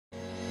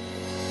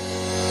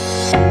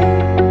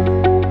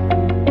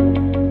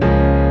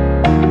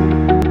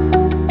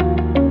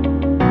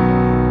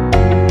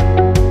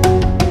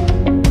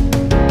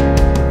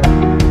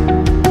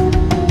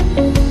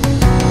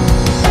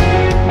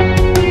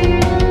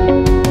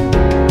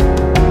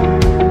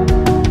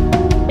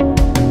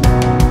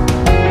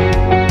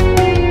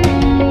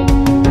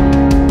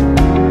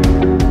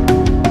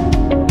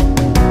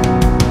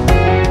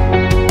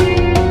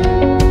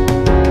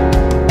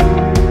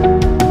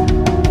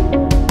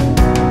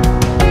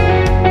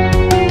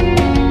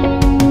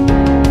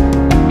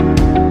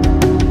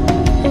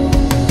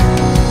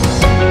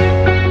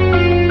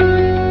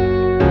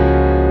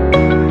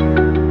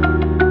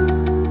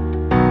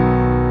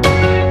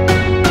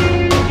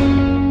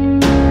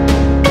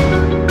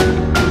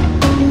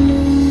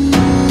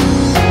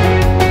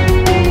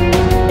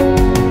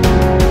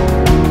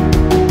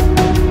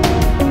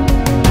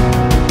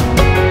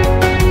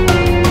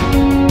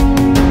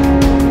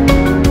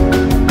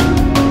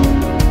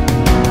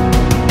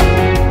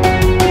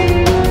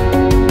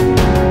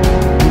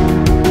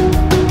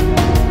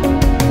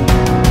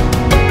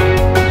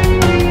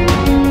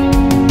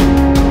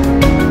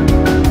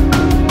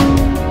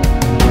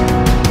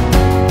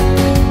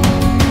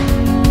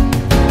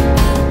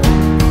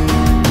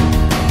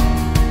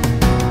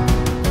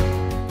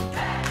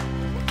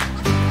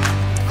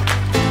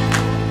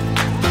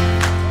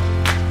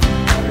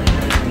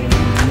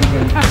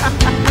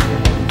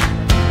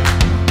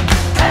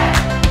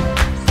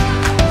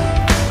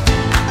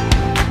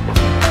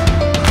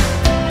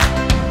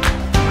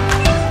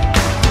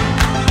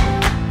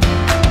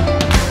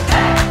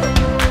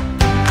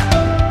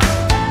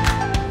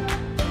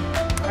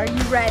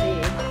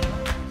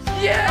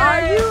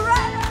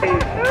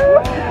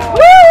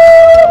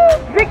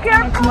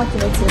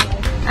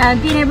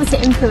responsibility. Being able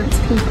to influence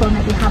people and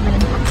maybe have an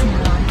impact in their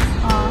lives.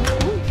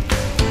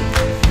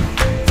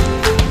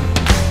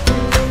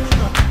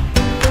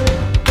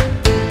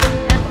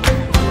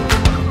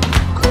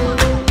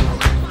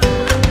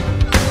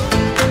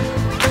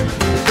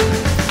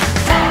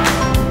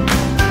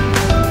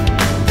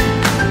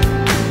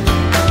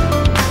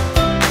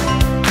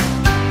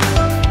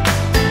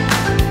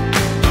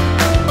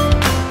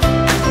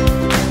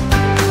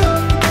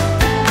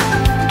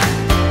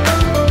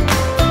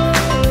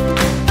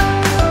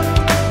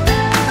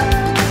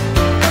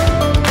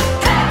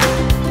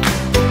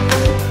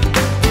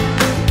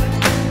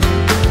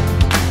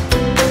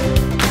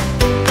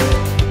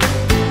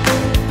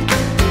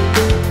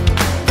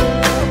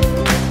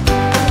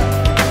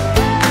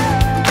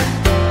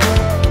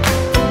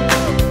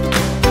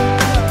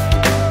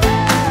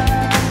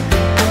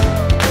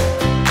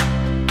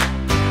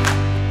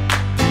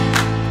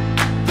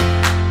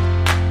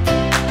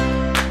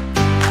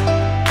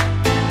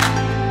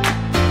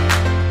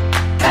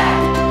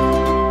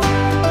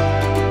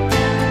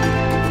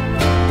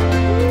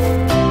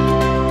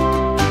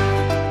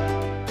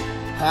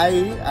 Hi,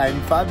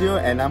 I'm Fabio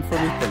and I'm from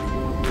Italy.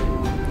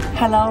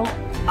 Hello,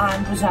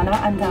 I'm Bojana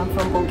and I'm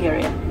from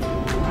Bulgaria.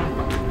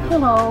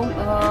 Hello,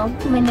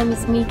 my name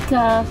is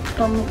Mika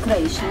from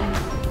Croatia.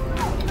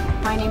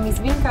 My name is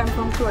Vinka, I'm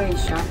from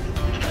Croatia.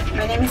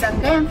 My name is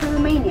Andrea, I'm from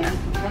Romania.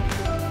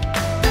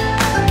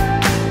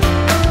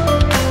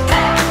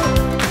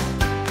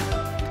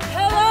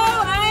 Hello,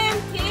 I am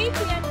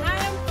Katie and I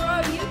am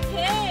from UK.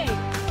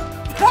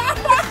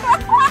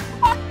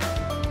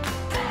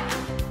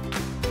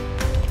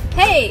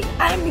 Hey,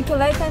 I'm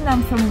Nicoleta and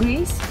I'm from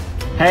Greece.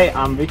 Hey,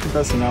 I'm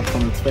Vikitas and I'm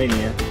from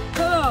Lithuania.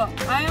 Hello,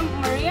 I am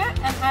Maria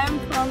and I am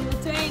from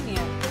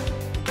Lithuania.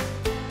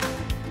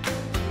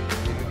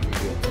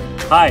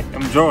 Hi,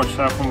 I'm George,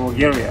 I'm from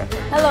Bulgaria.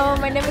 Hello,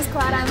 my name is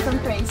Clara, I'm from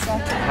Croatia.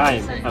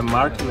 Hi, I'm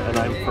Martin and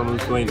I'm from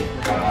Lithuania.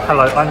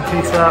 Hello, I'm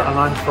Peter and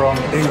I'm from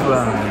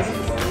England.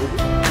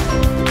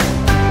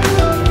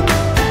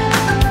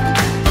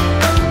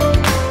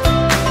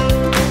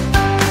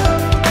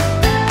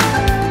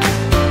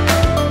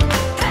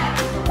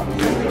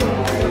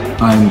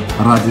 I'm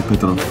Radi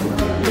Petrov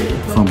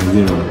from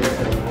Bulgaria.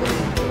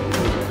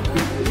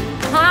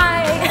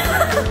 Hi,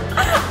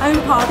 I'm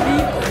Poppy.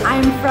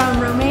 I'm from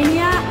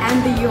Romania and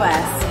the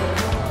US.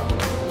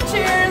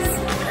 Cheers!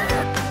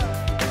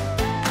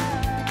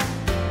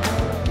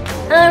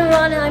 Hello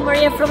everyone, I'm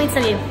Maria from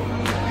Italy.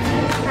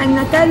 I'm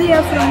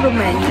Natalia from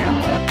Romania.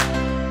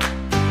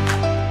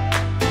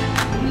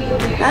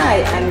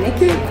 Hi, I'm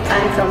Nikki.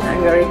 I'm from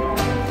Hungary.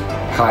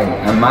 Hi,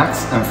 I'm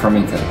Max. I'm from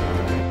Italy.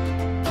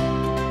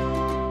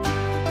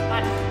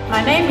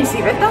 My name is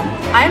Iveta.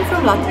 I'm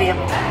from Latvia.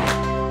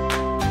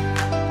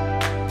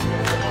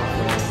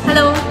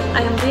 Hello,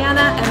 I am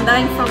Diana and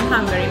I'm from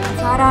Hungary.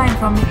 Sara, I'm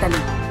from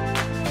Italy.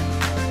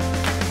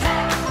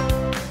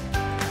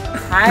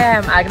 Hi,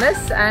 I'm Agnes.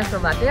 I'm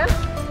from Latvia.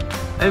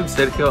 I'm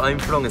Sergio. I'm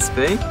from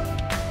Spain.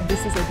 And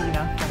this is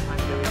Edina from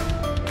Hungary.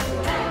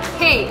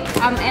 Hey,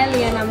 I'm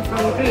Ellie and I'm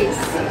from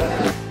Greece.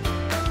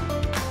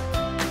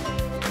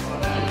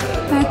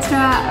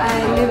 Petra, I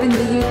live in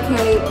the UK,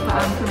 but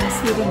I'm from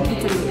Sweden,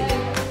 Italy.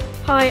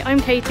 Hi, I'm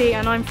Katie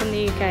and I'm from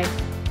the UK.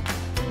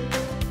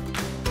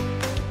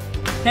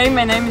 Hey,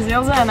 my name is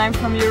Ilza and I'm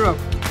from Europe.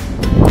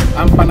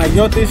 I'm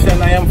Panagiotis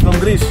and I am from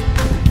Greece.